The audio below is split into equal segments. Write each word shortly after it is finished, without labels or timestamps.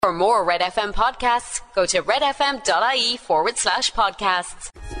For more Red FM podcasts, go to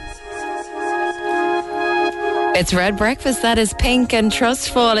redfm.ie/podcasts. It's Red Breakfast. That is Pink and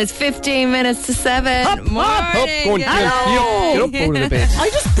Trustful. It's 15 minutes to 7. Morning. Go on, get up a little bit.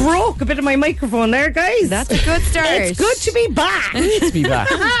 I just broke a bit of my microphone there, guys. That's a good start. It's good to be back. It's to be back.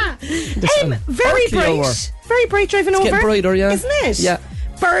 Very bright. Very bright driving over. It's getting brighter, yeah. Isn't it? Yeah.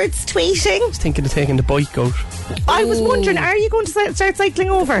 Birds tweeting. I was thinking of taking the bike out. I was wondering, are you going to start cycling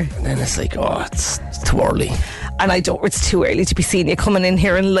over? And then it's like, it's too early. And it's too early to be seeing you coming in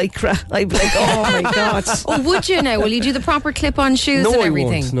here in Lycra. I'd be like, oh my God. Oh, would you now? Will you do the proper clip-on shoes No, and I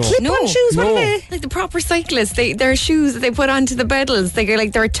everything? won't, no. Clip-on shoes, what No. are they? Like the proper cyclists, their shoes that they put onto the pedals,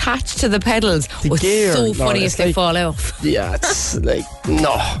 they're attached to the pedals. The gear, It's so no, funny it's if they like- fall off. Yeah, it's like,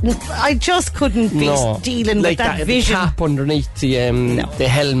 no. I just couldn't be dealing like with that vision. The cap underneath the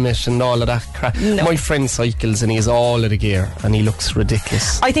helmet and all of that crap. No. My friend cycles and he has all of the gear and he looks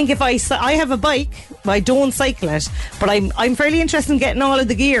ridiculous. I think if I have a bike, I don't cycle it, but I'm fairly interested in getting all of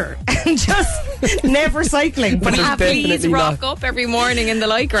the gear and just never cycling. But there's please definitely rock not. up every morning in the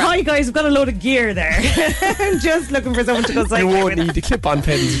Lycra. Hi guys, I've got a load of gear there. I'm just looking for someone to go You cycling won't with. need the clip-on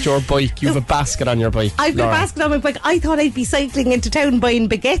pedals with your bike. You have a basket on your bike. I've got a Laura. basket on my bike. I thought I'd be cycling into town buying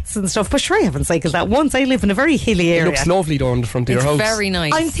baguettes and stuff, but sure, I haven't cycled that once. I live in a very hilly It area. looks lovely down the front of your It's house. very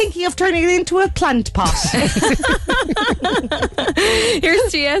nice. I'm thinking of turning it into a plant pot. Here's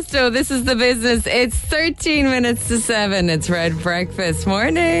Tiesto. This is The Business. It's 13 minutes to 7. It's Red Breakfast.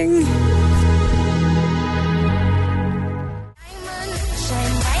 Morning.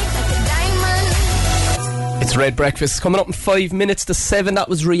 It's Red Breakfast coming up in 5 minutes to 7. That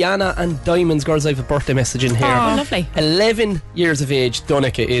was Rihanna and Diamonds. Girls, I have a birthday message in here. Oh, lovely. 11 years of age,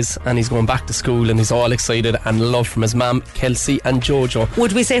 Donncha is, and he's going back to school and he's all excited and love from his mum, Kelsey and Jojo.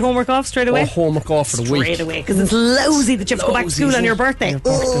 Would we say homework off straight away? Oh, homework off for the week. Straight away, because it's lousy that you have to go back to school on your birthday.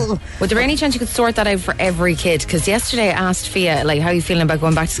 Ugh. Would there be any chance you could sort that out for every kid? Because yesterday I asked Fia, like, how are you feeling about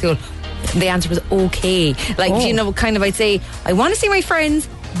going back to school? The answer was okay. Like, I'd say, I want to see my friends,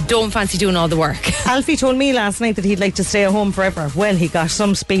 don't fancy doing all the work. Alfie told me last night that he'd like to stay at home forever. Well, he got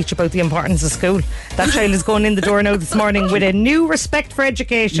some speech about the importance of school. That child is going in the door now this morning with a new respect for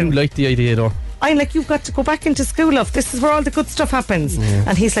education. You like the idea though? I'm like, you've got to go back into school, love. This is where all the good stuff happens.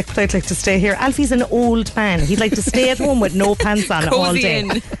 And he's like, but I'd like to stay here. Alfie's an old man. He'd like to stay at home with no pants on all Cozy day.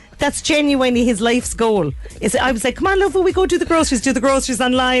 in. That's genuinely his life's goal. I was like, come on, love, will we go do the groceries? Do the groceries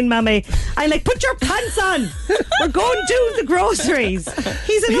online, mammy. I'm like, put your pants on. We're going to do the groceries.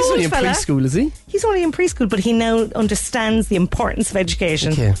 He's an He's old only in fella. preschool, is he? He's only in preschool, but he now understands the importance of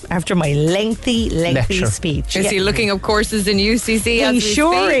education after my lengthy Lecture. speech. Is he looking up courses in UCC? as He we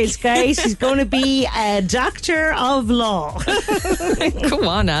sure speak? is, guys. He's going to be a doctor of law. Come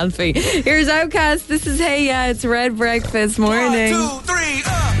on, Alfie. Here's Outcast. This is Hey Ya. It's Red Breakfast. Morning. 1, 2, 3,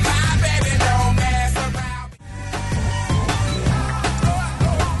 my baby don't mess around.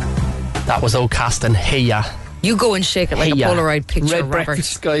 That was Outcast and Hey Ya. You go and shake it like Hey a Ya. Polaroid picture, Red Robert.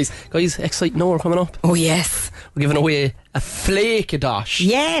 Breakfast, guys. Guys, exciting hour coming up. Oh, yes. We're giving away a flake of dosh.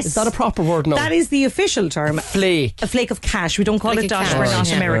 Yes. Is that a proper word now? That is the official term. flake. A flake of cash. We don't call Flake it of dosh. cash. We're not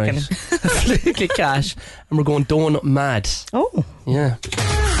Yeah. American. Right. A flake of cash. And we're going donut mad. Oh. Yeah.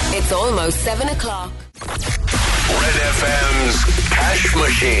 It's almost 7 o'clock. Red FM's Cash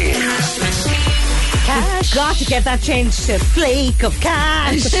Machine. Cash. Got to get that changed to flake of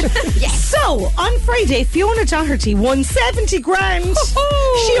cash. Yes. So, on Friday, Fiona Doherty won 70 grand.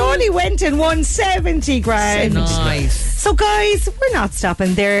 She only went and won 70 grand. Nice. So guys, we're not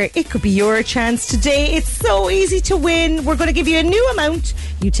stopping there. It could be your chance today. It's so easy to win. We're going to give you a new amount.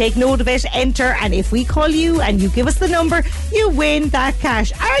 You take note of it, enter, and if we call you and you give us the number, you win that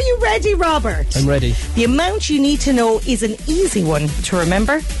cash. Are you ready, Robert? I'm ready. The amount you need to know is an easy one to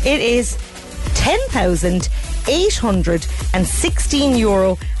remember. It is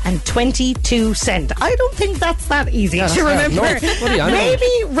 €10,816.22. I don't think that's that easy to remember. No, what do you Maybe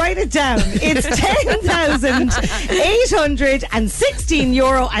write it down. It's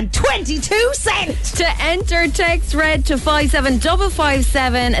 €10,816.22. To enter, text RED to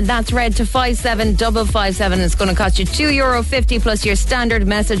 57557, and that's RED to 57557. It's going to cost you €2.50 plus your standard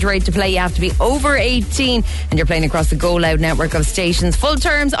message rate to play. You have to be over 18, and you're playing across the Go Loud network of stations. Full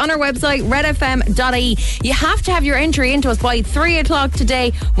terms on our website, redfm.ie. You have to have your entry into us by 3 o'clock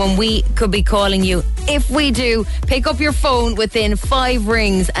today. when we could be calling you. If we do, pick up your phone within 5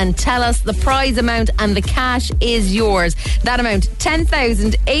 rings and tell us the prize amount, and the cash is yours. That amount,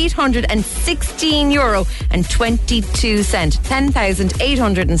 €10,816 and 22 cent.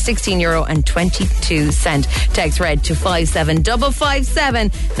 €10,816 and 22 cent. Text red to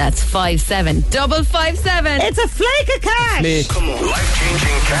 57557. That's 57557. It's a flake of cash.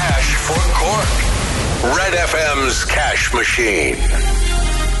 Life-changing cash for Cork. Red FM's cash machine.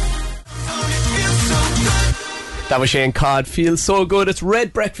 That was Shane Codd. Feels so good. It's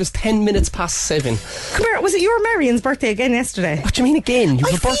Red Breakfast, 10 minutes past 7. Come here, was it your Marion's birthday again yesterday? What do you mean again? You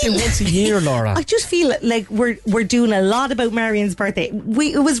have a birthday once a year, Laura. I just feel like we're doing a lot about Marion's birthday.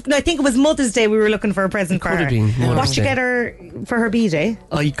 I think it was Mother's Day we were looking for a present for her. Could have been Mother's What did you Day. get her for her B-Day?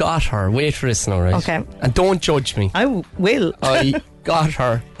 I got her. Wait for this now, right? Okay. And don't judge me. I will. I got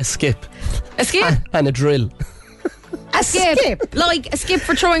her a skip. A skip? And a drill. A skip? Like a skip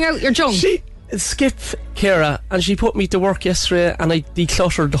for throwing out your junk. She skipped Ciara, and she put me to work yesterday, and I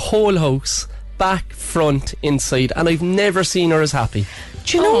decluttered the whole house, back, front, inside, and I've never seen her as happy.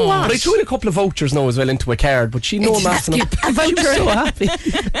 Do you know what? But I threw in a couple of vouchers now as well into a card, but she know I'm asking her. A voucher. She was so happy.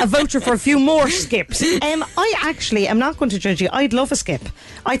 A voucher for a few more skips. I actually am not going to judge you. I'd love a skip.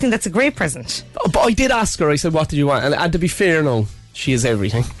 I think that's a great present. But I did ask her, I said, what did you want? And to be fair now, she is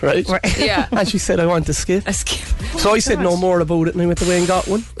everything, right? Yeah. And she said, I want a skip. A skip. So I said no more about it, and I went away and got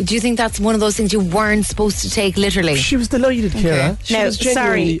one. Do you think that's one of those things you weren't supposed to take literally? She was delighted, Ciara. She Now, was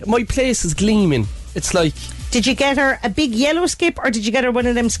genuinely, sorry. my place is gleaming. It's like, Did you get her a big yellow skip, or did you get her one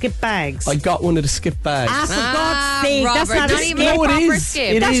of them skip bags? I got one of the skip bags. For God's sake, Robert, that's not a not skip. even a No, it proper is.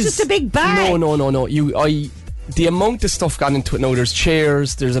 skip. It That's is. just a big bag. No. The amount of stuff got into it now. There's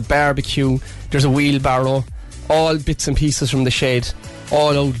chairs, there's a barbecue, there's a wheelbarrow, all bits and pieces from the shed,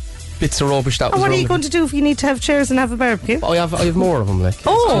 all old bits of rubbish that And was what are wrong you going with to do if you need to have chairs and have a barbecue? it. I have more of them, like.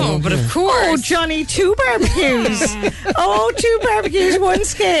 Oh, But of course. Oh, Johnny, 2 barbecues. 2 barbecues, 1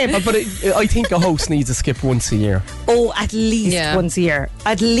 skip. But I think a house needs a skip once a year. Oh, at least Yeah. once a year.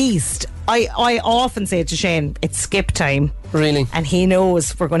 At least. I often say to Shane, it's skip time. Really? And he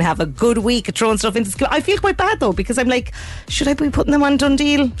knows we're going to have a good week of throwing stuff into skip. I feel quite bad though, because I'm like, should I be putting them on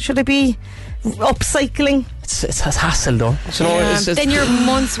Dundee? Should I be upcycling? It's a hassle though. Do you know, it's just, Then you're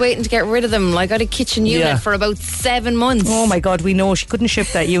months waiting to get rid of them. Like I had a kitchen unit Yeah. for about 7 months. Oh my God, we know she couldn't ship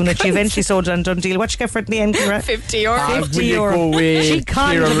that unit. She eventually sold it on Dundee. What she get for it in the end? Ciara? 50 euro. will 50 you euro. go away, She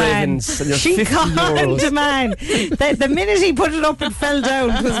conned Ciara a man. Evans, and your She 50 conned euros. a man. The minute he put it up, it fell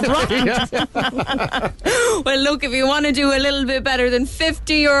down. It was rotten. Well, look, if you want to do a little bit better than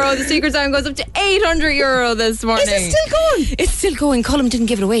 50 euro, the Secret Sound goes up to 800 euro this morning. Is it still going? It's still going. Colm didn't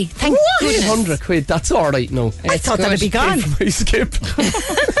give it away. Thank goodness. 800 quid, that's alright now. I thought that'd be gone. My skip.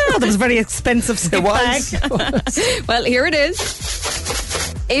 Oh, that was a very expensive skip It was. bag. Well, here it is.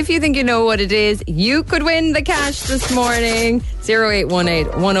 If you think you know what it is, you could win the cash this morning.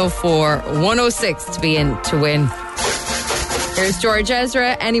 0818 104 106 to be in to win. Here's George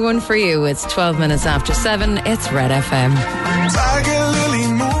Ezra. Anyone for you? It's 12 minutes after 7. It's Red FM. Tiger Lily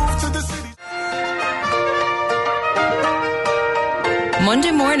moved to the city.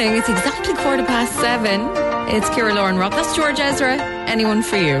 Monday morning, it's exactly 7:15. It's Ciara, Lauren, Rob. That's George Ezra. Anyone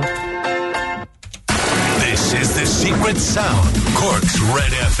for you? This is the Secret Sound, Cork's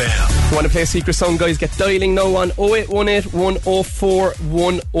Red FM. Want to play a secret song, guys? Get dialing now on 0818 104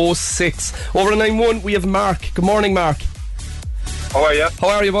 106. Over to 91, we have Mark. Good morning, Mark. How are you? How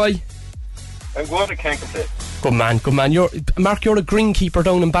are you, boy? I'm good, I can't complain. Good man. Mark, you're a greenkeeper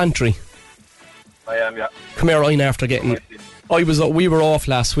down in Bantry. I am, yeah. Come here, I'm after getting. We were off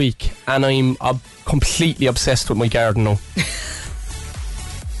last week, and I'm completely obsessed with my garden now.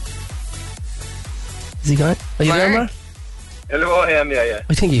 Is he gone? Are you there, Mark? Mark? Hello, I am, yeah.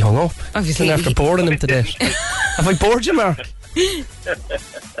 I think he hung up. Obviously. And after boring him to death. Have I bored you, Mark?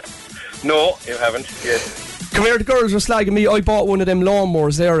 No, you haven't. Yes. Come here, the girls were slagging me. I bought one of them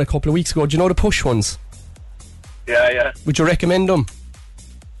lawnmowers there a couple of weeks ago. Do you know the push ones? Yeah. Would you recommend them?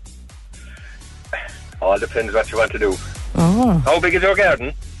 All depends what you want to do. Oh. How big is your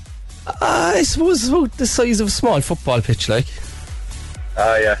garden? I suppose it's about the size of a small football pitch, like.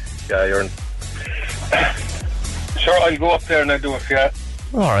 Yeah, you're in. Sure, I'll go up there and I'll do it for you.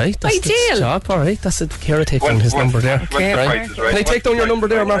 Alright, that's Ideal. the job. Alright, that's it. Ciara, take down his number there. What's the prices, right? Can I take down your number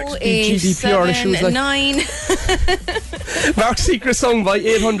there, Mark? GDPR issues, like. 9. Mark's secret song by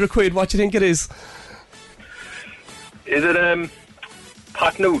 800 quid. What do you think it is? Is it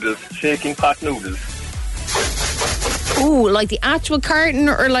pot noodles? Shaking pot noodles? Ooh, like the actual carton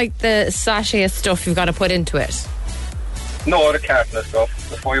or like the sachet of stuff you've got to put into it? No, the carton of stuff.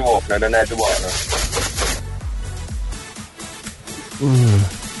 Before you open it and add the water.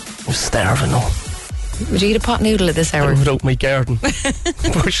 I'm starving now. Would you eat a pot noodle at this hour? Without my garden.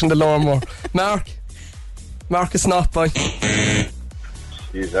 Pushing the lawnmower. Marcus not by.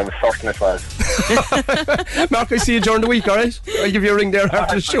 Jeez, I'm certain it was. Mark, I see you during the week, alright? I'll give you a ring there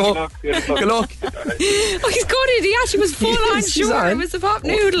after the show. Good Good luck. Oh, he's good. He actually was full on Yes, he's sure. on. It was a pot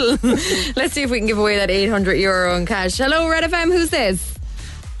noodle. Let's see if we can give away that €800 in cash. Hello, Red FM. Who's this?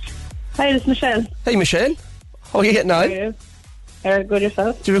 Hi, it's Michelle. Hey, Michelle. How are you getting on? How are you? Very good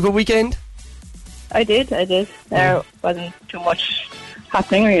yourself? Did you have a good weekend? I did. There wasn't too much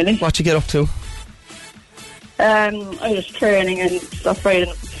happening really. What you get up to? I was training and stuff Friday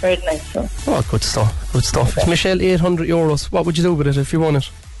night. So Oh, good stuff. Good stuff. It's Michelle, €800. What would you do with it if you won it?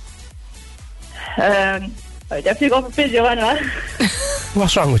 I definitely go for physio anyway.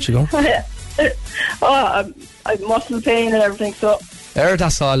 What's wrong with you, girl? I'm muscle pain and everything. So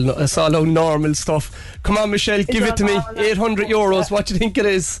That's all normal stuff. Come on, Michelle, give it to me. €800. What do you think it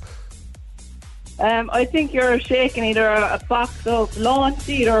is? I think you're shaking either a box of lawn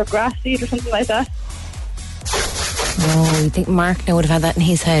seed or a grass seed or something like that. Oh, you think Mark now would have had that in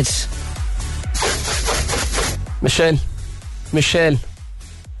his head? Michelle,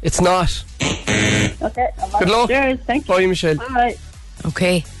 it's not. Okay. Good luck. Cheers. Thank you. Bye, Michelle. Bye.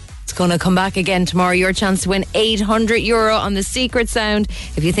 Okay. It's going to come back again tomorrow. Your chance to win €800 on the secret sound.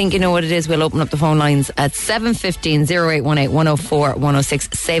 If you think you know what it is, we'll open up the phone lines at 7:15 0818 104 106.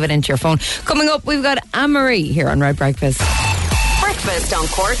 Save it into your phone. Coming up, we've got Anne-Marie here on Red Breakfast. Breakfast on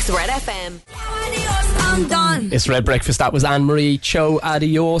Cork's Red FM. I'm done. It's Red Breakfast. That was Anne-Marie. Ciao,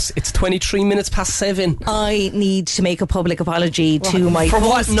 adios. It's 23 minutes past 7. I need to make a public apology to my For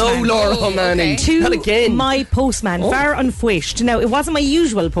what? postman. No, Laura O'Mahony. To Not again. my postman, far unfwished. Now, it wasn't my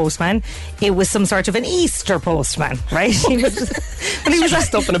usual postman. It was some sort of an Easter postman, right? He was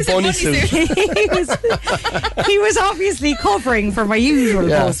Dressed up in a bunny suit. he was obviously covering for my usual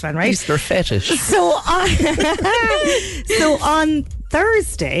postman, right? Easter fetish. So on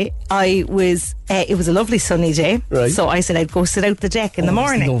Thursday, it was a lovely sunny day. Right. So I said I'd go sit out the deck in the it was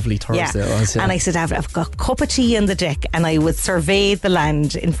morning. lovely Thursday, it was, yeah. And I said I've got a cup of tea on the deck and I would survey the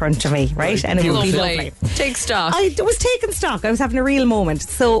land in front of me, right? And it would be lovely. Take stock. I was taking stock. I was having a real moment.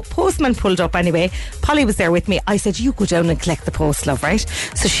 So postman pulled up anyway. Polly was there with me. I said, you go down and collect the post, love, right?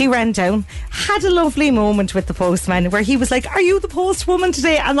 So she ran down, had a lovely moment with the postman where he was like, are you the postwoman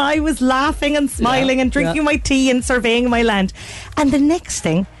today? And I was laughing and smiling and drinking my tea and surveying my land. And the next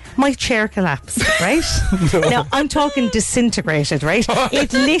thing, my chair collapsed, right? Now, I'm talking disintegrated, right?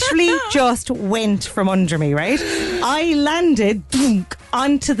 It literally just went from under me, right? I landed boonk,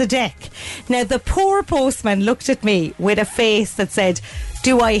 onto the deck. Now, the poor postman looked at me with a face that said,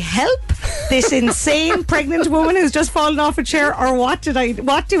 do I help this insane pregnant woman who's just fallen off a chair, or what do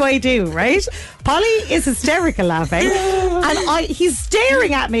I do, right? Polly is hysterical laughing, and he's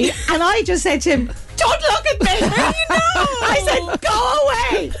staring at me, and I just said to him, don't look at me. I said, go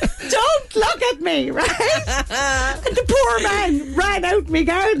away. Don't look at me, right? And the poor man ran out my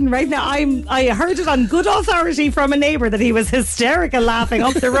garden, right? Now, I heard it on good authority from a neighbour that he was hysterical laughing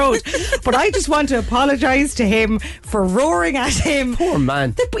up the road. But I just want to apologise to him for roaring at him. Poor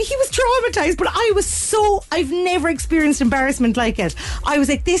man. He was traumatised, but I've never experienced embarrassment like it. I was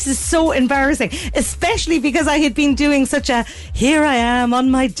like, this is so embarrassing, especially because I had been doing such a, here I am on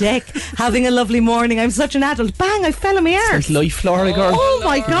my deck, having a lovely morning. I'm such an adult. Bang, I fell on my arse. It's life, Laura, girl. Oh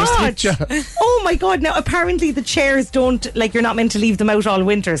my God. Just hit ya. Oh my God. Now, apparently the chairs don't, like, you're not meant to leave them out all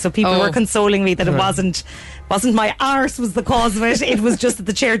winter. So people were consoling me that it wasn't my arse was the cause of it. It was just that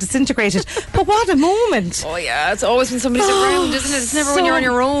the chair disintegrated. But what a moment. Oh yeah, it's always when somebody's around, isn't it? It's never when you're on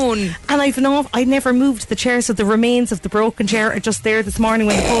your own. And I never moved the chair, so the remains of the broken chair are just there this morning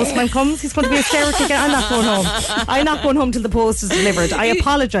when the postman comes. He's going to be hysterical again. I'm not going home. I'm not going home till the post is delivered. I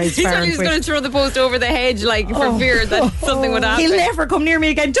apologise. He thought he was going to throw the post over the hedge, like, for fear that something would happen. He'll never come near me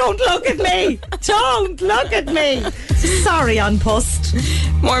again. Don't look at me. Don't look at me. Sorry, on post.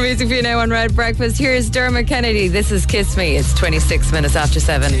 More music for you now on Red Breakfast. Here's Dermot Kennedy. This is Kiss Me. It's 26 minutes after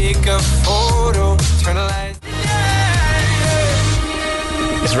 7. Take a photo, turn the lights.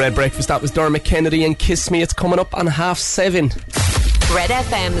 It's Red Breakfast. That was Dermot Kennedy and Kiss Me. It's coming up on 7:30. Red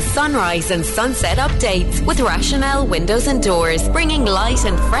FM's sunrise and sunset updates with Rationale Windows and Doors, bringing light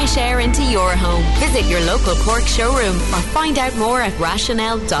and fresh air into your home. Visit your local Cork showroom or find out more at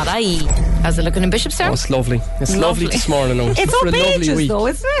rationale.ie. How's it looking in Bishopstown? Oh, it's lovely. It's lovely this morning. Now. It's for up a lovely ages week. though,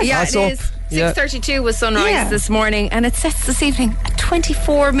 isn't it? Yeah, It's it up. is. Yeah. 6:32 was sunrise this morning, and it sets this evening at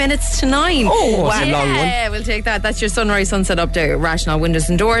 24 minutes to 9. Oh, that's a long one. Yeah, we'll take that. That's your sunrise sunset update. Rationale Windows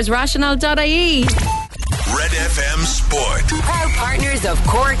and Doors, rationale.ie. Red FM Sport. Proud partners of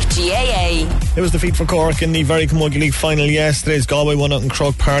Cork GAA. It was defeat for Cork in the very Camogie League final yesterday's Galway won out in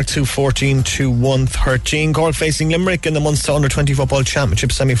Croke Park 2-14 to 1-13. Cork facing Limerick in the Munster Under-20 Football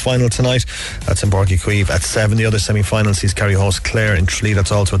Championship semi-final tonight. That's in Borky Queeve at 7. The other semi-final sees Kerry host Clare in Tralee.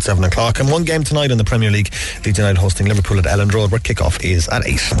 That's also at 7 o'clock. And one game tonight in the Premier League. Leeds United hosting Liverpool at Elland Road, where kick-off is at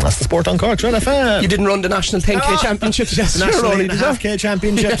 8. That's the sport on Cork's Red FM. You didn't run the National 10K Championships yesterday, National Rory, did you? 8.5K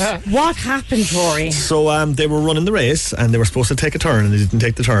Championships. What happened, Rory? So they were running the race and they were supposed to take a turn and they didn't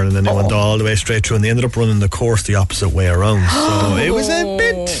take the turn, and then they went all the way straight through and they ended up running the course the opposite way around. So it was a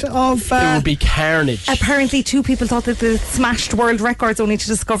bit of it would be carnage. Apparently 2 people thought that they smashed world records, only to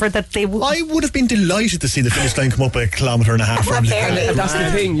discover that they I would have been delighted to see the finish line come up a kilometre and a half from And that's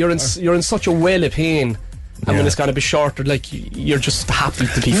the thing, you're in such a well of pain, and when it's going to be shorter, like, you're just happy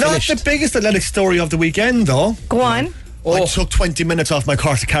to be Not finished. the biggest athletic story of the weekend, though. Go on. I took 20 minutes off my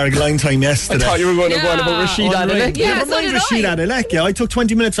Cork to Carrigaline time yesterday. I thought you were going to go on about Rashid Adelaide. Never mind Rashid Adelaide. Yeah, I took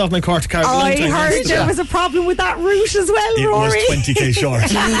 20 minutes off my Cork to Carrigaline I time heard yesterday. there was a problem with that route as well, It Rory. was 20k short.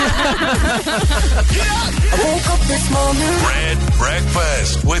 Red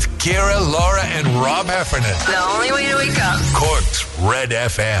Breakfast with Ciara, Laura and Rob Heffernan. The only way to wake up. Cork's Red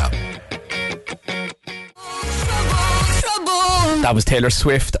FM. That was Taylor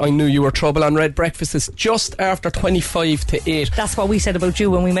Swift. I Knew You Were Trouble on Red Breakfast. It's just after 25 to 8. That's what we said about you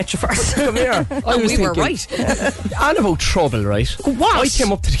when we met you first. Come here. I was We were thinking- right. And about trouble, right? What? I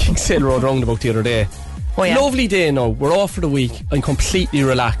came up to the Kingsale Road roundabout the other day. Oh, yeah. Lovely day now. We're off for the week. I'm completely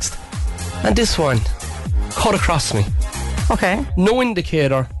relaxed. And this one cut across me. Okay. No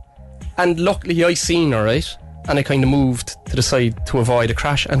indicator. And luckily I seen her, right? And I kind of moved to the side to avoid a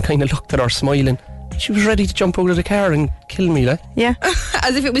crash and kind of looked at her smiling. She was ready to jump out of the car and kill me, like. Yeah.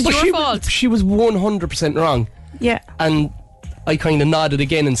 As if it was But your fault. she was 100% wrong. Yeah. And I kind of nodded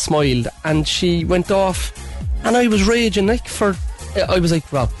again and smiled, and she went off, and I was raging like I was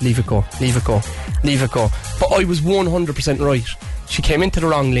like, Rob, leave it go. But I was 100% right. She came into the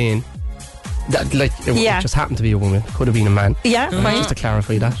wrong lane. That, like, it just happened to be a woman. Could have been a man. Yeah, fine. Just to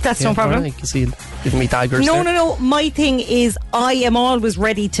clarify that. That's no problem. You can see giving me daggers. No. My thing is, I am always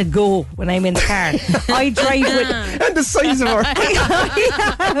ready to go when I'm in the car. I drive with. And the size of her.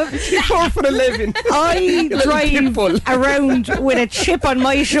 4'11". I drive around with a chip on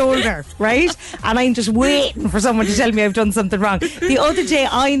my shoulder, right? And I'm just waiting for someone to tell me I've done something wrong. The other day,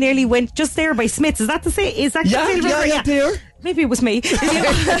 I nearly went just there by Smith's. Is that the same? Is that Yeah, there. Maybe it was me.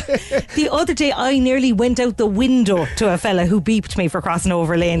 The other day, I nearly went out the window to a fella who beeped me for crossing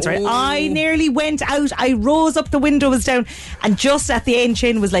over lanes, right? I nearly went out. I rose up, the window was down, and just at the end,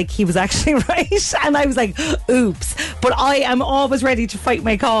 Shane was like, he was actually right. And I was like, oops. But I am always ready to fight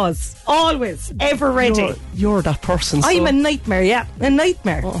my cause. Always. Ever ready. You're that person. I'm a nightmare, yeah. A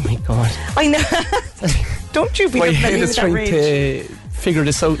nightmare. Oh my God. I know. Don't you be My looking at head me is with that trying rage. to figure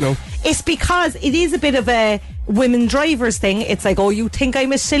this out now. It's because it is a bit of a women drivers thing. It's like, oh, you think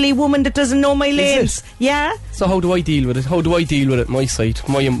I'm a silly woman that doesn't know my lanes? it? Yeah. So how do I deal with it? How do I deal with it? My side,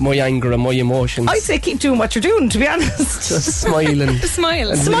 my anger and my emotions. I'd say keep doing what you're doing, to be honest. Just smiling.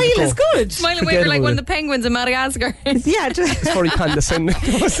 Smile. And Smile leave it is go. good. Smile and Forget wave like about one of it. the penguins in Madagascar. Yeah. It's very condescending. A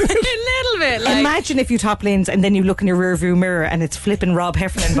little bit. Like, Imagine if you top lanes and then you look in your rear view mirror and it's flipping Rob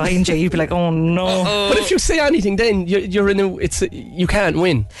Heffernan behind you. You'd be like, oh no. But if you say anything, then you're in a. You can't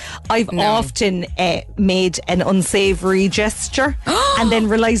win. I've often made an unsavoury gesture and then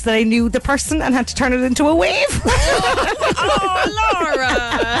realised that I knew the person and had to turn it into a wave. oh,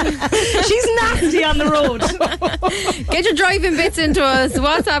 Laura. She's nasty on the road. Get your driving bits into us.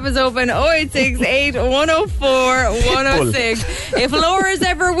 WhatsApp is open 0868 104 106. If Laura's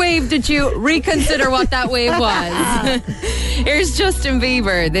ever waved at you, reconsider what that wave was. Here's Justin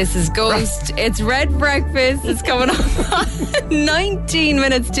Bieber. This is Ghost. It's Red Breakfast. It's coming up 19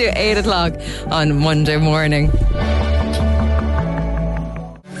 minutes to 8 o'clock on Monday morning.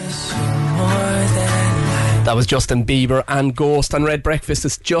 That was Justin Bieber and Ghost on Red Breakfast.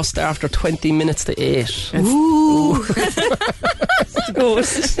 It's just after 20 minutes to 8. Ooh.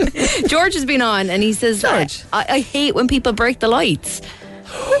 Ghost. George has been on and he says, I hate when people break the lights.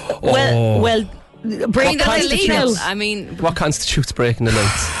 Well, break the That's illegal. lights. I mean, What constitutes breaking the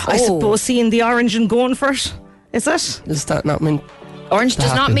lights? I suppose seeing the orange and going for it. Is it? Does that not mean? orange does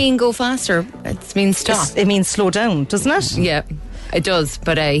not happen? mean go faster. It means stop. It means slow down, doesn't it? Yeah. It does,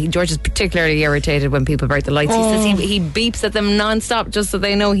 but George is particularly irritated when people break the lights. He says he beeps at them non-stop just so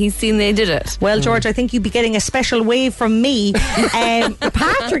they know he's seen they did it. Well, George, I think you'd be getting a special wave from me.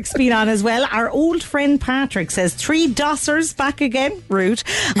 Patrick's been on as well. Our old friend Patrick says 3 dossers back again. Rude.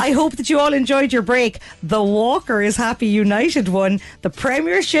 I hope that you all enjoyed your break. The Walker is happy United won. The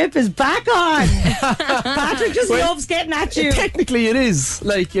Premiership is back on. Patrick just loves getting at you. Technically it is.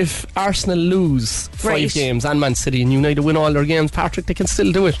 Like, if Arsenal lose 5 Right. games and Man City and United win all their games, Patrick, they can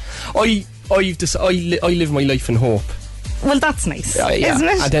still do it. I live my life in hope. Well, that's nice, Yeah. isn't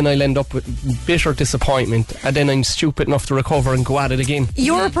it? And then I'll end up with bitter disappointment, and then I'm stupid enough to recover and go at it again.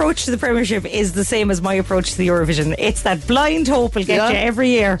 Your approach to the Premiership is the same as my approach to the Eurovision. It's that blind hope will get you every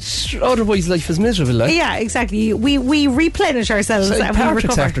year. Otherwise life is miserable, like. Yeah, exactly. We replenish ourselves So and we Patrick's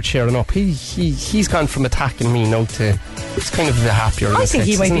recover. after cheering up. He's gone from attacking me now to it's kind of a bit happier. I think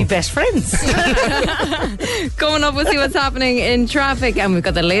he might be best friends. Coming up, we'll see what's happening in traffic, and we've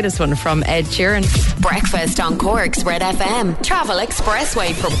got the latest one from Ed Sheeran. Breakfast on Cork's Red FM. Travel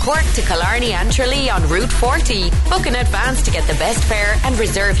expressway from Cork to Killarney and Tralee on Route 40. Book in advance to get the best fare and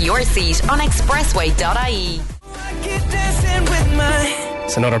reserve your seat on expressway.ie.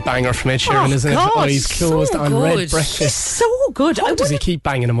 It's another banger from Ed Sheeran, isn't God, it? Eyes closed so on good. Red He's Breakfast. so good. How does he keep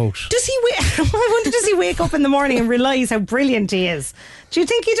banging them out? Does he? I wonder, does he wake up in the morning and realise how brilliant he is? Do you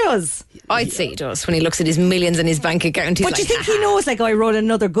think he does? I'd say he does. When he looks at his millions in his bank account, he's But like, do you think he knows? Like, I wrote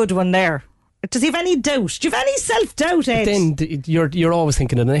another good one there. Does he have any doubt? Do you have any self-doubt, Ed? Then you're always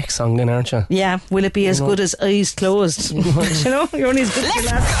thinking of the next song, then, aren't you? Yeah. Will it be as good as Eyes Closed? You know, you're only as good as your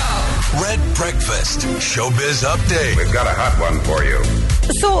last. Red Breakfast Showbiz Update. We've got a hot one for you.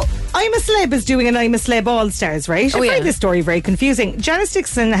 So, I'm a Celeb is doing an I'm a Celeb All Stars, right? I find this story very confusing. Janice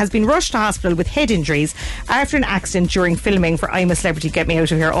Dixon has been rushed to hospital with head injuries after an accident during filming for I'm a Celebrity, Get Me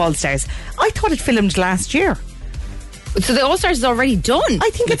Out of Here All Stars. I thought it filmed last year. so the All Stars is already done. I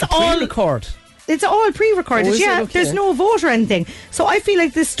think it's all Pre-record. It's all pre-recorded, Oh, is it? yeah. Okay. There's no vote or anything. So I feel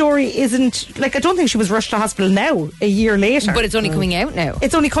like this story isn't... Like, I don't think she was rushed to hospital now, a year later. But it's only coming out now.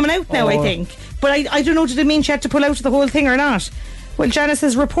 It's only coming out now, I think. But I don't know, did it mean she had to pull out of the whole thing or not? Well, Janice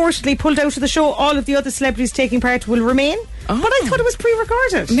has reportedly pulled out of the show. All of the other celebrities taking part will remain. But I thought it was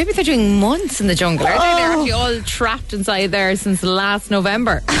pre-recorded. Maybe they're doing months in the jungle. Are they? They're actually all trapped inside there since last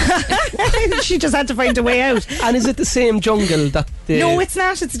November. She just had to find a way out. And is it the same jungle that the... No, it's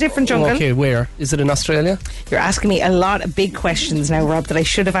not. It's a different jungle. Okay, where? Is it in Australia? You're asking me a lot of big questions now, Rob, that I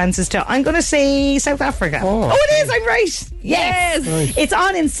should have answers to. I'm going to say South Africa. Oh. It is. I'm right. Yes. Right. It's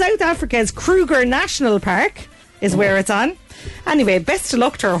on in South Africa's Kruger National Park is where it's on. Anyway, best of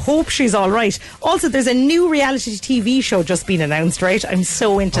luck to her. Hope she's all right. Also, there's a new reality TV show just been announced, right? I'm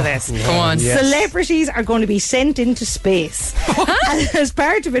so into this. Come on. Yes. Celebrities are going to be sent into space as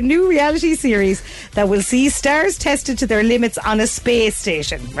part of a new reality series that will see stars tested to their limits on a space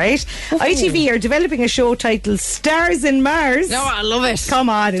station, right? ITV are developing a show titled Stars in Mars. No, I love it. Come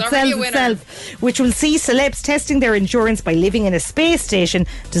on, it It's already sells a winner. itself. Which will see celebs testing their endurance by living in a space station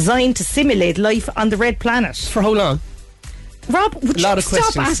designed to simulate life on the red planet. For how long? Rob, would Lot you of stop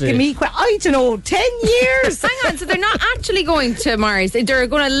questions asking today. me? I don't know, 10 years? Hang on, so they're not actually going to Mars. They're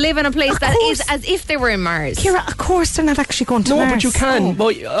going to live in a place that course. is as if they were in Mars. Kira, of course they're not actually going to No, Mars. but you can.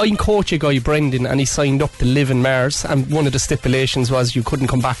 Well, I'm coach a guy, Brendan, and he signed up to live in Mars, and one of the stipulations was you couldn't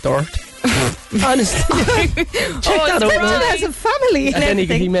come back to Earth. Honestly. Check that out, Brendan man. has a family and And then he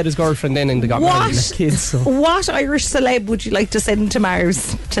everything. met his girlfriend then and they got married and had kids. So. What Irish celeb would you like to send to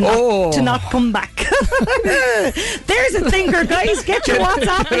Mars to not come back? There's a thinker, guys. Get your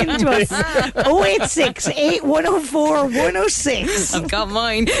WhatsApp into us. 086 8104 106. I've got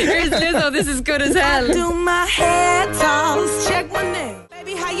mine. Here's Lizzo. This is good as hell. Do my hair toss, check my nail.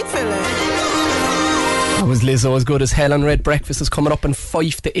 Baby, how you feeling? That was Lizzo, as good as hell on Red Breakfast is coming up in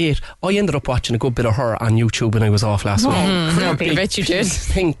 5 to 8. I ended up watching a good bit of her on YouTube when I was off last week. I bet you did.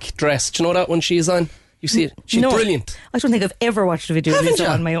 Pink dress. Do you know that one she's on? You see it? She's No. brilliant. I don't think I've ever watched a video of Haven't Lizzo you?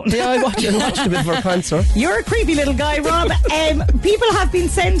 on my own. Yeah, I watched a bit of her concert. You're a creepy little guy, Rob. People have been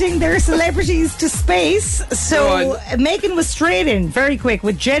sending their celebrities to space. So Megan was straight in very quick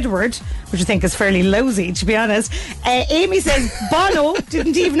with Jedward, which I think is fairly lousy, to be honest. Amy says Bono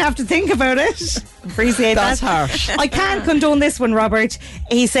didn't even have to think about it. Appreciate That's that. harsh. I can't condone this one, Robert.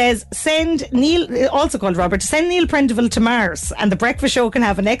 He says send Neil, also called Robert, send Neil Prendeville to Mars, and the breakfast show can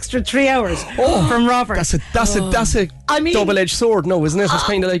have an extra 3 hours from Robert. That's a I mean, double-edged sword, no, isn't it? It's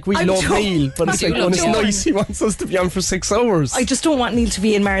kind of like we I'm love torn. Neil, but it's I like do when it's love nice, he wants us to be on for 6 hours. I just don't want Neil to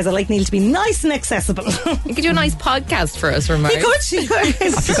be in Mars. I like Neil to be nice and accessible. You could do a nice podcast for us, from Mars. He could.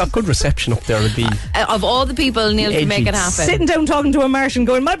 If you got good reception up there, it'd be Of all the people, Neil can make it happen. Sitting down talking to a Martian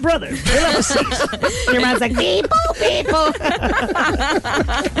going, my brother, we'll have a seat. And your man's like, people.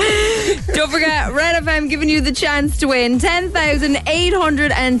 Don't forget, Red FM giving you the chance to win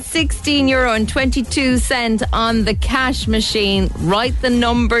 €10,816.22 on the cash machine. Write the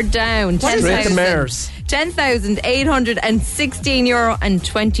number down. straight to Mars.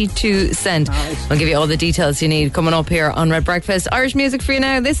 €10,816.22. I'll give you all the details you need coming up here on Red Breakfast. Irish music for you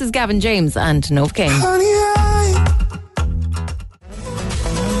now. This is Gavin James and Nova King.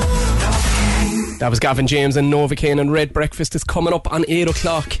 That was Gavin James and Nova Kane, and Red Breakfast is coming up on 8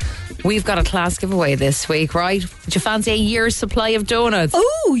 o'clock. We've got a class giveaway this week, right? Would you fancy a year's supply of donuts?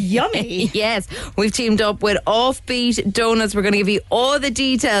 Oh, yummy. Yes, we've teamed up with Offbeat Donuts. We're going to give you all the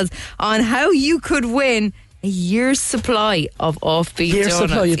details on how you could win a year's supply of Offbeat Year's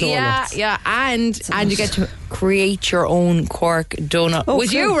Donuts. supply of donuts. Yeah, and you get to create your own Cork donut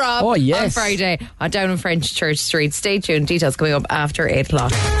with you, Rob. Oh, yes. On Friday down on French Church Street. Stay tuned. Details coming up after 8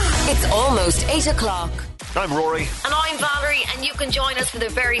 o'clock. It's almost 8 o'clock. I'm Rory. And I'm Valerie, and you can join us for the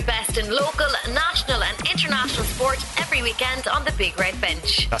very best in local, national and international sport every weekend on the Big Red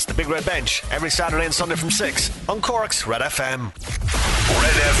Bench. That's the Big Red Bench, every Saturday and Sunday from 6 on Cork's Red FM.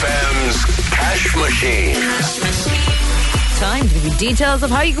 Red FM's Cash Machine. Time to give you details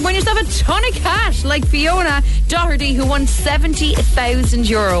of how you can win yourself a ton of cash, like Fiona Doherty, who won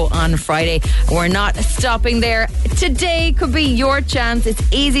 €70,000 on Friday. We're not stopping there. Today could be your chance. It's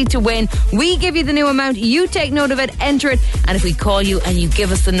easy to win. We give you the new amount. You take note of it, enter it, and if we call you and you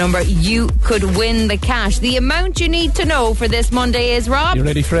give us the number, you could win the cash. The amount you need to know for this Monday is, Rob? You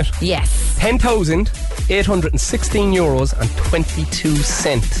ready for it? Yes.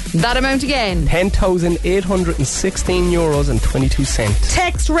 €10,816.22. That amount again. €10,816.22.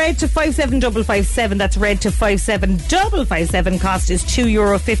 Text red to 57557. That's red to 57557. Cost is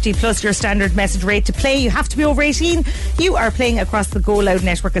 €2.50 plus your standard message rate to play. You have to be over 18. You are playing across the Go Loud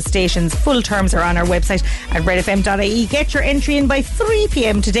network of stations. Full terms are on our website at redfm.ie. Get your entry in by 3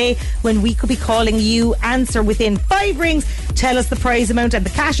 p.m. today, when we could be calling you. Answer within 5 rings. Tell us the prize amount and the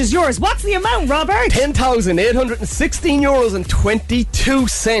cash is yours. What's the amount, Robert?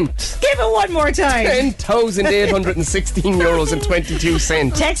 €10,816.22. Give it one more time.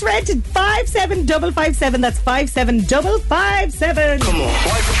 €10,816.22. Text red to 57557. That's 57557. Come on.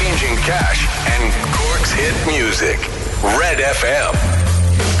 Life-changing cash and Cork's hit music. Red FM.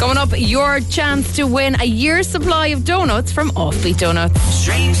 Coming up, your chance to win a year's supply of donuts from Offbeat Donuts.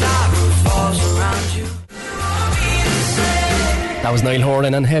 That was Niall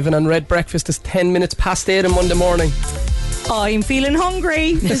Horan and Heaven on Red Breakfast. It's 10 minutes past 8 on Monday morning. I'm feeling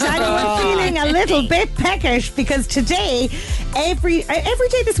hungry. Is anyone feeling a little bit peckish? Because today, every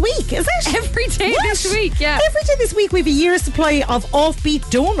day this week, is it? Every day this week, yeah. Every day this week, we have a year's supply of Offbeat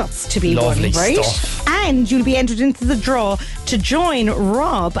Donuts to be Lovely won, right? stuff. And you'll be entered into the draw to join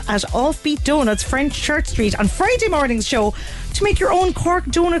Rob at Offbeat Donuts, French Church Street, on Friday morning's show to make your own Cork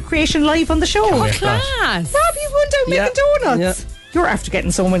donut creation live on the show. Oh, Class. Rob, you've gone down making donuts. Yeah. You're after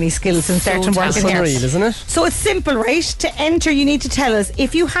getting so many skills and starting working That's here. unreal, isn't it? So it's simple, right? To enter, you need to tell us,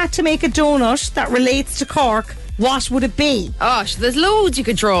 if you had to make a donut that relates to Cork, what would it be? Gosh, there's loads you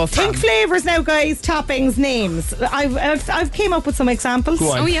could draw from. Think flavours now, guys. Toppings, names. I've came up with some examples.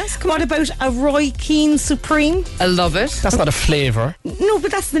 Go on. Oh, yes. What about a Roy Keane Supreme? I love it. That's not a flavour. No,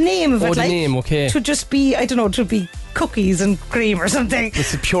 but that's the name of Oh, it. the like, name, okay. It would just be, I don't know, it would be cookies and cream or something.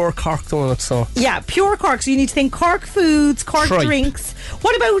 It's a pure Cork donut, so. Yeah, pure Cork. So you need to think Cork foods, Cork Tripe. drinks.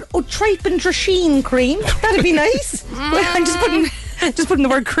 What about tripe and drasheen cream? That'd be nice. Well, I'm just putting the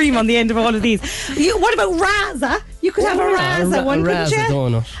word cream on the end of all of these. What about Raza? You could have a Raza one, couldn't Raza you?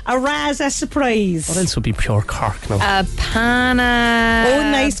 donut. A Raza surprise. What else would be pure Cork now? A panna. Oh,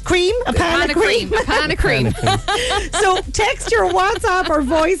 nice cream. A panna cream. A panna cream. So text your WhatsApp or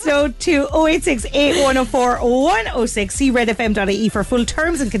voice note to 086 8104 106. See redfm.ie for full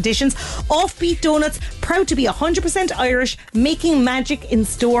terms and conditions. Offbeat Donuts, proud to be 100% Irish, making magic in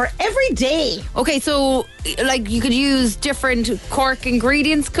store every day. Okay, so like you could use different Cork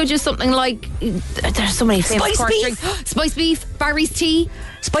ingredients. Could you something like there's so many famous Spice Cork beef. drinks. Spice beef, Barry's tea.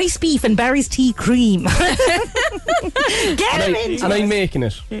 Spice beef and Barry's tea cream. Get him into And I'm it. making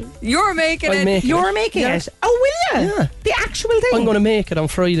it. You're making I'm it. making You're making Yeah. it. Oh, will you? Yeah. The actual thing. I'm going to make it on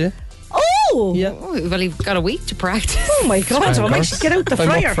Friday. Oh. Yeah. Oh, well, you've got a week to practice. Oh my God. I might just get out the I'm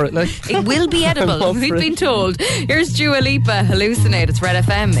fryer. up for it, like. It will be I'm edible. up We've for it. been told. Here's Dua Lipa, Hallucinate. It's Red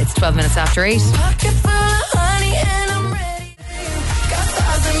FM. It's 12 minutes after 8. Pocket full of honey and I'm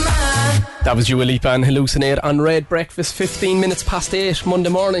That was Dua Lipa and Hallucinate on Red Breakfast, 15 minutes past 8 Monday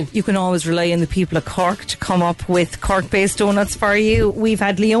morning. You can always rely on the people of Cork to come up with Cork-based donuts for you. We've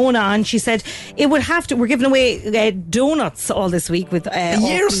had Leona on. She said it would have to. We're giving away donuts all this week with a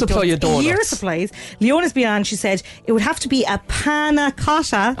year's supply of donuts. A year's supplies. Leona's been on. She said it would have to be a panna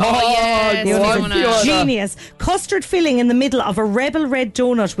cotta. Oh yes, Leona's genius. Custard filling in the middle of a rebel red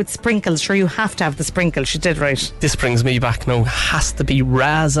donut with sprinkles. Sure, you have to have the sprinkles. She did right. This brings me back now. Has to be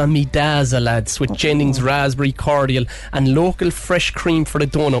Raza Mi Daza, lads, with Jennings raspberry cordial and local fresh cream for the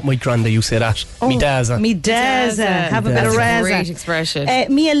donut. My granda used to say that. Mi Daza. Mi Daza. Have a bit of Raza. Great expression.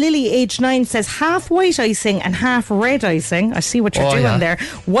 Mia Lily, age 9, says half white icing and half red icing. I see what you're doing there.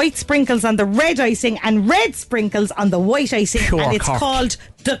 White sprinkles on the red icing and red sprinkles on the white icing. Pure and it's Cork. called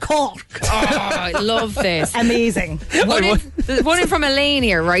the Cork. Oh, I love this. Amazing. One in from Elaine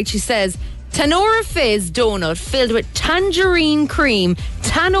here, right? She says, Tanora Fizz donut filled with tangerine cream,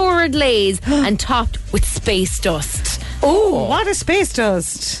 Tanora glaze and topped with space dust. Oh, what a space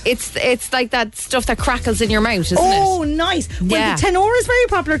dust. It's like that stuff that crackles in your mouth, isn't it? Oh, nice. Well, Yeah. the Tanora is very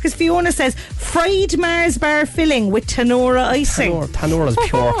popular because Fiona says fried Mars bar filling with Tanora icing. Tanora's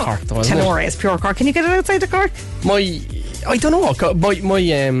pure Cork though, isn't Tanora is pure Cork. Can you get it outside the Cork? I don't know.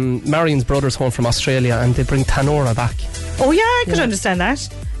 My Marion's brother's home from Australia and they bring Tanora back. Oh, yeah, I could understand that.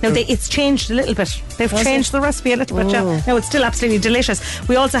 Now, it's changed a little bit. They've changed the recipe a little bit, yeah. No, it's still absolutely delicious.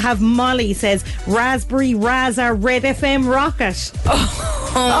 We also have Molly says, raspberry Raza Red FM Rocket.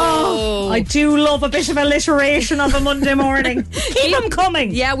 Oh, I do love a bit of alliteration of a Monday morning. Keep them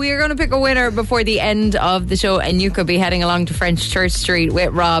coming. Yeah, we are going to pick a winner before the end of the show, and you could be heading along to French Church Street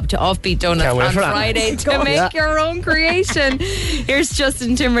with Rob to Offbeat Donuts Can't wait on for that. Friday to make your own creation. Here's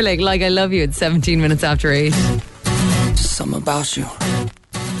Justin Timberlake, Like I Love You, at 17 minutes after 8. Something about you.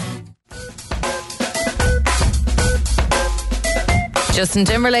 Justin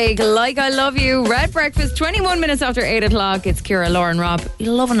Timberlake, Like I Love You, Red Breakfast, 21 minutes after 8 o'clock. It's Ciara, Lauren, Rob.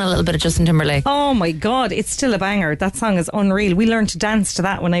 You're loving a little bit of Justin Timberlake. Oh my God, it's still a banger. That song is unreal. We learned to dance to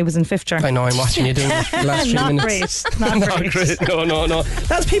that when I was in fifth year. I know, I'm watching you doing it for the last 3 Not minutes. great. Not great. No.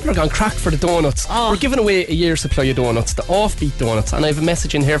 That's people are gone crack for the donuts. We're giving away a year's supply of donuts, the Offbeat donuts, and I have a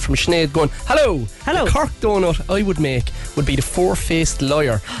message in here from Sinead going, Hello. The Cork donut I would make would be the four-faced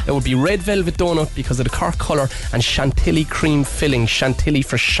liar. It would be red velvet donut because of the Cork colour and chantilly cream filling, chantilly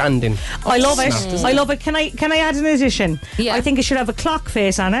for Shandon. I love it. I love it. Can I add an addition? Yeah. I think it should have a clock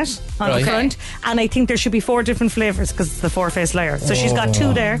face on it on the front, and I think there should be 4 different flavours because it's the four-faced layer. So she's got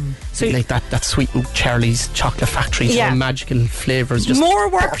 2 there. So like that sweetened Charlie's Chocolate Factory, magical flavours. Just more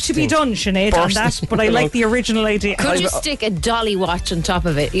work to be done, Sinead, on that. But I like the original idea. Could you stick a dolly watch on top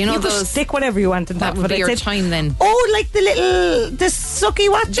of it? You know, you could those. stick whatever you want on top That would of it. be your I'd say- time then. Oh, like the sucky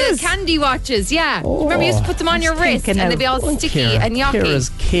watches. The candy watches, yeah. Remember, you used to put them on your wrist and they'd be all sticky and yucky. Ciara's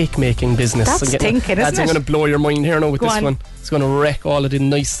cake making business. That's stinking, isn't I'm it? going to blow your mind here now with this one. It's going to wreck all of the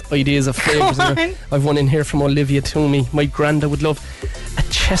nice ideas of flavours. I've one in here from Olivia Toomey. My granda would love a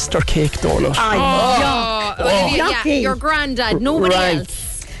Chester cake donut. Olivia, yeah, your granddad, nobody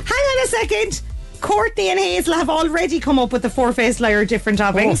else. Hang on a second. Courtney and Hazel have already come up with the four-face layer different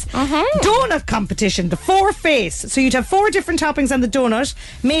toppings. Donut competition, the four-face. So you'd have 4 different toppings on the donut.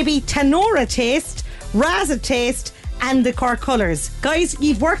 Maybe Tanora taste, Raza taste, and the Cork colours. Guys,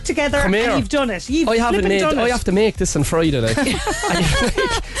 you've worked together and you've done it. I haven't made. I have to make this on Friday. Like.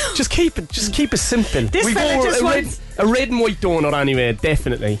 Just keep it simple. This we fella go just a wants- red and white donut anyway,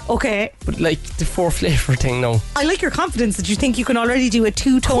 definitely. Okay. But like the 4 flavour thing now. I like your confidence that you think you can already do a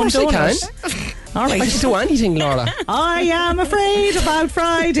 2-tone Of course I donut. All right. I can do anything, Laura. I am afraid about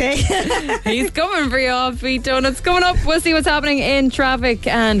Friday. He's coming for you, Offbeat Donuts. Coming up, we'll see what's happening in traffic,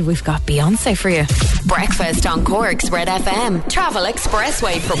 and we've got Beyonce for you. Breakfast on Cork's Red FM. Travel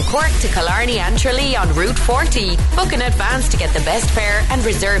expressway from Cork to Killarney and Tralee on Route 40. Book in advance to get the best fare and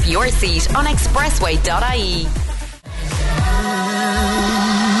reserve your seat on expressway.ie.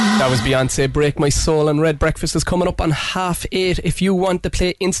 That was Beyonce, Break My Soul, and Red Breakfast is coming up on 8:30. If you want to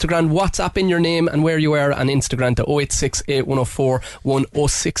play Instagram, WhatsApp in your name and where you are on Instagram to 086 8104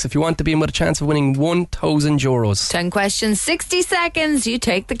 106 if you want to be in with a chance of winning €1,000. 10 questions, 60 seconds, you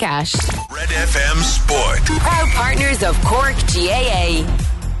take the cash. Red FM Sport. Proud partners of Cork GAA.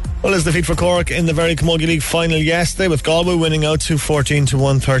 Well, as the defeat for Cork in the very Camogie League final yesterday, with Galway winning out 2-14 to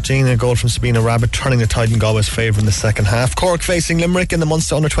 1-13, a goal from Sabina Rabbit turning the tide in Galway's favour in the second half. Cork facing Limerick in the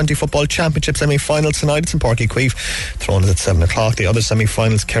Munster Under-20 Football Championship semi-final tonight. It's in Páirc Uí Chaoimh. Thrown at 7 o'clock. The other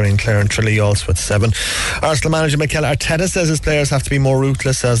semi-finals, Kerry and Clare and Tralee also at 7. Arsenal manager Mikel Arteta says his players have to be more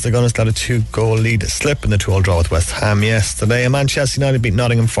ruthless as the Gunners let a 2-goal lead slip in the 2-2 draw with West Ham yesterday. And Manchester United beat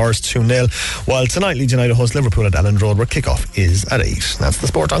Nottingham Forest 2-0, while tonight Leeds United host Liverpool at Elland Road, where kick-off is at 8. That's the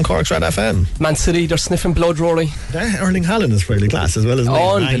sport on Cork. Cork's Red FM. Man City, they're sniffing blood, Rory. Erling Haaland is fairly class as well, isn't he?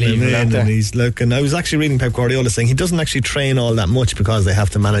 Unbelievable. And he's looking. I was actually reading Pep Guardiola saying he doesn't actually train all that much because they have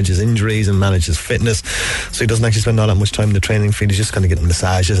to manage his injuries and manage his fitness. So he doesn't actually spend all that much time in the training field. He's just kind of getting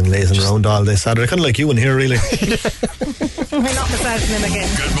massages and lazing around all day Saturday. Kind of like you in here, really. We're not massaging him again.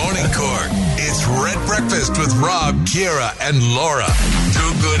 Good morning, Cork. It's Red Breakfast with Rob, Kira, and Laura. 2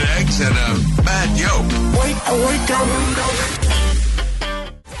 good eggs and a bad yolk. Wake up.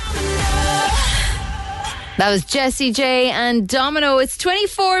 That was Jessie J and Domino. It's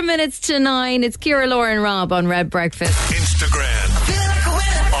 24 minutes to 9. It's Kira, Laura, and Rob on Red Breakfast.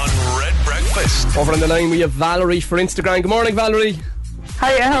 Instagram on Red Breakfast. Over on the line, we have Valerie for Instagram. Good morning, Valerie.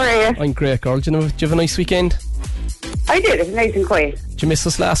 Hiya, how are you? I'm great, girl. Do you have a nice weekend? I did. It was nice and quiet. Did you miss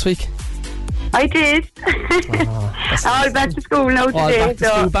us last week? I did. All back to school now today.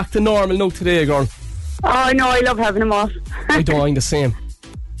 Back to normal now today, girl. Oh, no, I love having them off. I don't mind the same.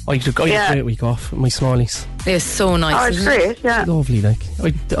 I had a great week off with my smallies. It's so nice. Oh, it's great, yeah. Lovely, like.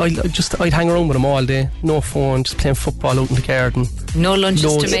 I'd hang around with them all day. No phone, just playing football out in the garden. No lunches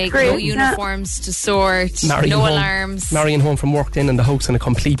Loads. to make, no uniforms to sort, no alarms. Marrying home from work, then in the house in a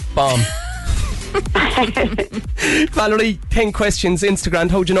complete bomb. Valerie, 10 questions. Instagram,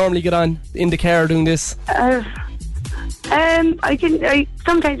 how do you normally get on in the car doing this?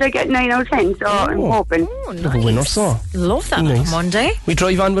 Sometimes I get 9 out of 10, so I'm hoping. Oh, Love a winner, so. Love that Nice. on Monday. We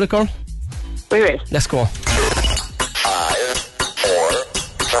drive on with it, girl? We will. Let's go. 5, 4,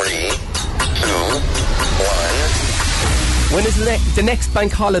 3, 2, 1. When is the next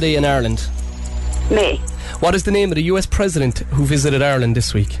bank holiday in Ireland? May. What is the name of the US president who visited Ireland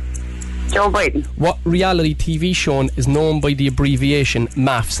this week? Joe Biden. What reality TV show is known by the abbreviation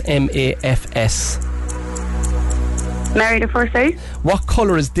MAFS? MAFS. Married at First Sight. What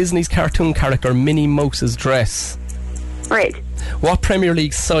colour is Disney's cartoon character Minnie Mouse's dress? Red. What Premier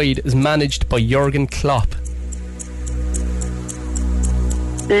League side is managed by Jurgen Klopp?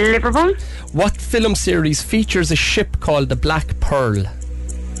 Liverpool. What film series features a ship called the Black Pearl?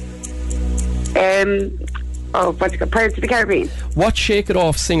 What's it called? Pirates of the Caribbean. What Shake It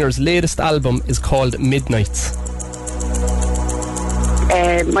Off singer's latest album is called Midnights?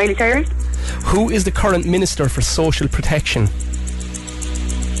 Miley Cyrus. Who is the current Minister for Social Protection?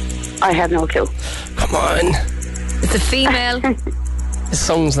 I have no clue. Come on. It's a female. It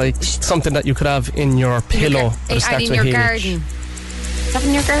sounds like something that you could have in your pillow. But it starts in with your H. garden. Is that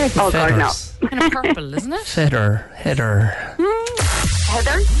in your garden? Oh, God, no. Kind of purple, isn't it? Heather. Heather?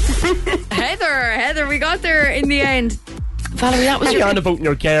 Heather, we got there in the end. Valerie, that was What are you on about in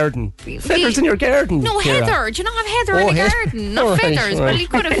your garden? Feathers in your garden. No, Kira. heather. Do you not have heather in the garden? Not feathers. Well, you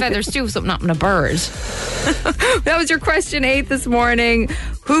could have feathers too, something not in a bird. That was your question 8 this morning.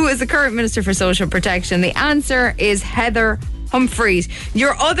 Who is the current Minister for Social Protection? The answer is Heather Humphreys.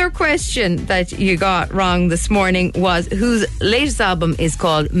 Your other question that you got wrong this morning was whose latest album is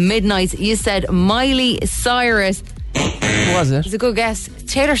called Midnights. You said Miley Cyrus. Who was it? It's a good guess.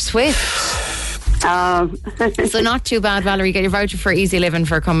 Taylor Swift. So not too bad, Valerie. Get your voucher for Easy Living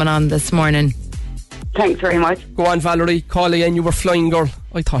for coming on this morning. Thanks very much. Go on, Valerie. Call again. You were flying, girl.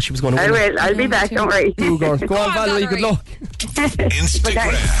 I thought she was going to win. I will. I'll be back. Don't worry. You, girl. Go on, Valerie. Good luck.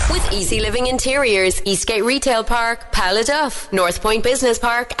 Instagram. With Easy Living Interiors, Eastgate Retail Park, Paladuff, North Point Business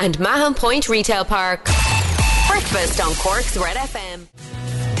Park, and Mahon Point Retail Park. Breakfast on Cork's Red FM.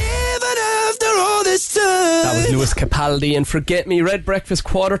 That was Lewis Capaldi and Forget Me. Red Breakfast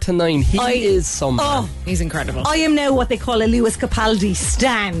 8:45. He is someone. Oh, he's incredible. I am now what they call a Lewis Capaldi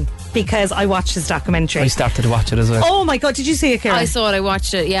stan because I watched his documentary. I started to watch it as well. Oh my God, did you see it, Karen? I saw it, I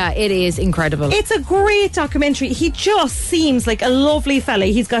watched it. Yeah, it is incredible. It's a great documentary. He just seems like a lovely fella.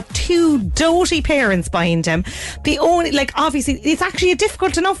 He's got 2 doty parents behind him. The only, obviously, it's actually a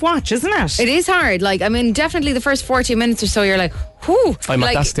difficult enough watch, isn't it? It is hard. Definitely the first 40 minutes or so, you're like, whew. I'm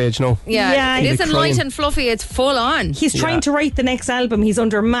at that stage now. Yeah, it Really isn't crying. light and fluffy, it's full on. He's trying to write the next album. He's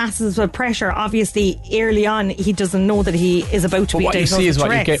under massive pressure. Obviously, early on, he doesn't know that he is about to But be what you diagnosed see is with what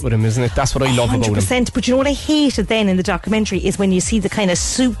you Tourette's. get with him, isn't it? That's what I love about him. 100%. But you know what I hated then in the documentary is when you see the kind of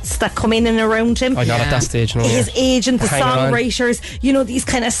suits that come in and around him. I'm not at that stage now. His agent, the Hang on. songwriters, these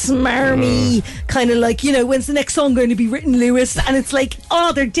kind of smarmy, kind of when's the next song going to be written, Lewis? And it's like,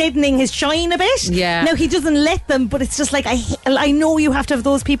 they're deadening his shine a bit. Yeah. Now, he doesn't let them, but it's just like, I know you have to have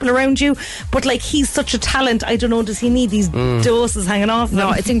those people around you, but he's such a talent. I don't know, does he need these doses hanging off?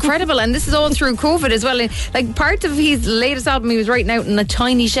 No, it's incredible. And this is all through COVID as well. Part of his latest album, he was writing out in a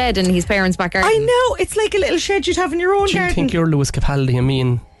tiny shed in his parents' backyard. I know, it's like a little shed you'd have in your own Do you garden. think you're Lewis Capaldi and me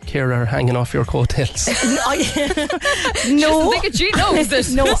and Ciara, are hanging off your coattails. No. I think she knows it.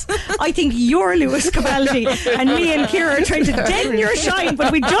 No, I think you're Lewis Capaldi and me and Ciara are trying to deaden your shine,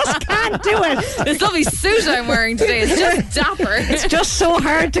 but we just can't do it. This lovely suit I'm wearing today is just dapper. It's just so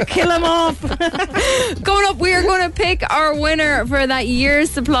hard to kill him off. Coming up, we are going to pick our winner for that year's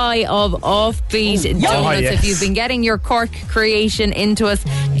supply of Offbeat donuts. yes. If you've been getting your Cork creation into us,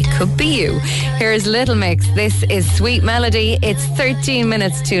 it could be you. Here's Little Mix. This is Sweet Melody. It's 13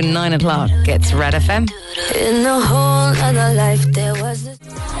 minutes to 9 o'clock. It's Red FM. In a whole other life, there was this.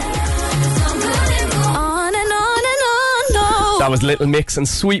 On and on and on. No. That was Little Mix and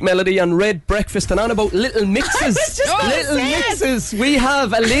Sweet Melody on Red Breakfast. And on about little mixes. Little mixes. We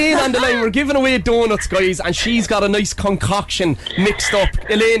have Elaine on the line. We're giving away donuts, guys, and she's got a nice concoction mixed up.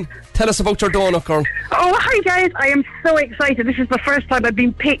 Elaine, tell us about your donut, girl. Oh, hi guys. I am so excited. This is the first time I've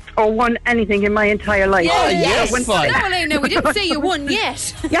been picked or won anything in my entire life. Oh, yes, fine. No, Elaine, no, we didn't say you won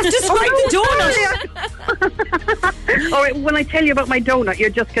yet. You have to describe the donut. All right, when I tell you about my donut, you're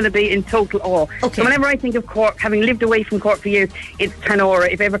just going to be in total awe. Okay. So whenever I think of Cork, having lived away from Cork for years, it's tenora.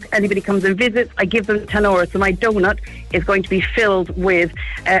 If ever anybody comes and visits, I give them tenora. So my donut is going to be filled with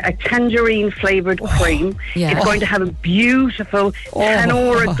a tangerine flavoured cream. yeah. It's going to have a beautiful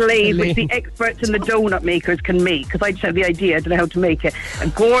tenora glaze, which the experts and the donut makers can make, because I just have the idea, I don't know how to make it. A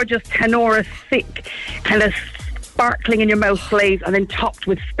gorgeous tenora thick, kind of sparkling in your mouth glaze, and then topped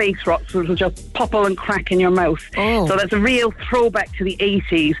with space rocks, which will just popple and crack in your mouth. Oh. So that's a real throwback to the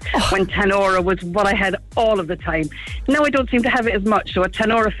 80s when tenora was what I had all of the time. Now I don't seem to have it as much, so a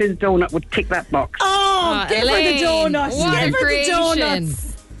tenora fizz donut would tick that box. Oh, give her the Elaine, donuts. what Give a her the creation. donuts.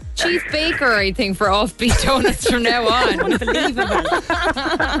 Chief baker, I think, for Offbeat donuts from now on. Unbelievable.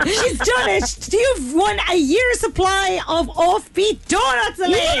 She's done it. You've won a year's supply of Offbeat donuts,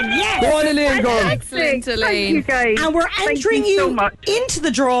 Elaine. Yes. Go on, Elaine, girl. Excellent, Thank Elaine. you guys. And we're Thank entering you so you much. into the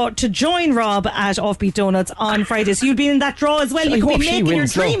draw to join Rob at Offbeat Donuts on Friday. So you'll be in that draw as well. I You could hope be she making your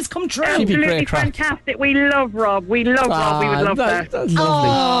wins, no. dreams come true. She'd be Absolutely great crack. fantastic. We love Rob. We love Rob. We would love that. That's lovely.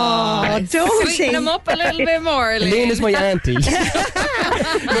 Oh, don't Sweeten them up a little bit more, Elaine. Elaine is my auntie.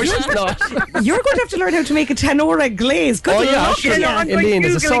 No, she's not. You're going to have to learn how to make a tenora glaze. Good Oh, yeah, luck. sure. You know, I'm going Elaine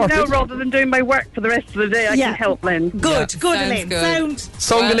is Googling now assorted. rather than doing my work for the rest of the day. I Yeah. can help, Len. Good, good, Sounds Elaine. good.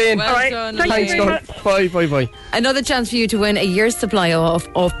 Song, Elaine. Well All right. done, Thank you Thanks, Elaine. very girl. much. Bye. Another chance for you to win a year's supply of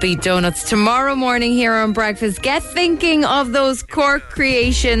Offbeat donuts tomorrow morning here on Breakfast. Get thinking of those Cork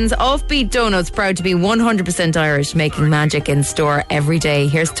creations. Offbeat donuts, proud to be 100% Irish, making magic in store every day.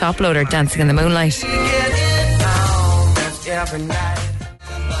 Here's Top Loader, Dancing in the Moonlight.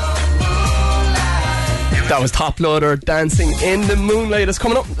 That was Top Loader, Dancing in the Moonlight. It's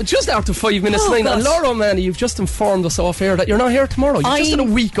coming up just after 5 minutes Oh, 9. And gosh. Laura, man, you've just informed us off air that you're not here tomorrow. You've just had a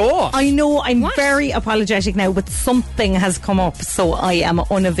week off. I know, I'm very apologetic now, but something has come up, so I am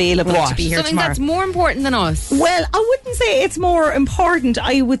unavailable What? to be here Something tomorrow. that's more important than us. Well, I wouldn't say it's more important.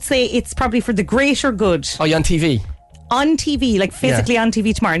 I would say it's probably for the greater good. Are you on TV? On TV, like physically on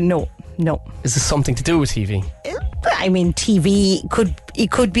TV tomorrow? No. Is this something to do with TV? I mean, TV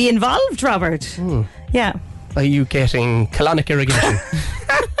could be involved, Robert. Yeah. Are you getting colonic irrigation?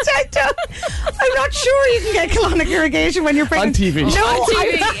 I'm not sure you can get colonic irrigation when you're pregnant. On TV.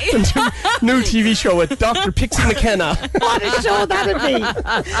 No, New TV show with Dr. Pixie McKenna. what a show that'd be.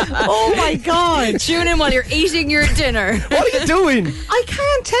 Oh my God. Tune in while you're eating your dinner. What are you doing? I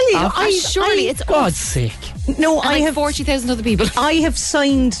can't tell you. Surely it's God's sake. No, and I like have 40,000 other people. I have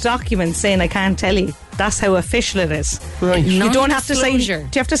signed documents saying I can't tell you. That's how official it is. Right. You don't have to sign. Do Non-disclosure.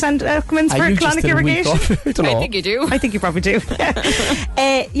 you have to send documents for You just colonic did a week irrigation? off. I don't know. I think you do. I think you probably do.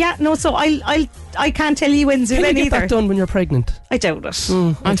 Yeah, no. So I can't tell you when Zoom Can you get either. that done when you're pregnant? I doubt it.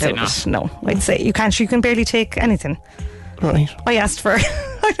 I'd say doubt it. No, I'd say you can't. You can barely take anything. Right. I asked for.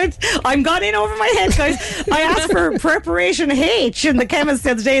 I'm gone in over my head, guys. I asked for preparation H in the chemist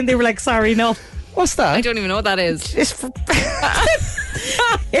the other day, and they were like, "Sorry, no." What's that? I don't even know what that is. It's for,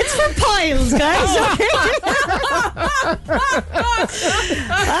 it's for piles, guys.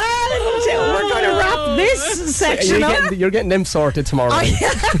 We're going to wrap this section up. You're getting them sorted tomorrow.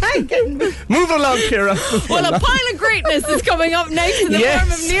 Move along, Ciara. Well, a pile of greatness is coming up next in the Yes.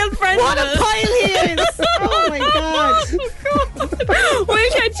 form of Neil Prendeville. What a pile he is! Oh my God!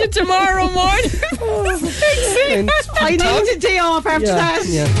 We'll catch you tomorrow morning. I need a day off after that.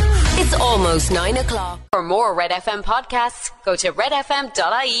 Yeah. It's almost 9 o'clock. For more Red FM podcasts, go to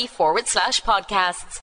redfm.ie/podcasts.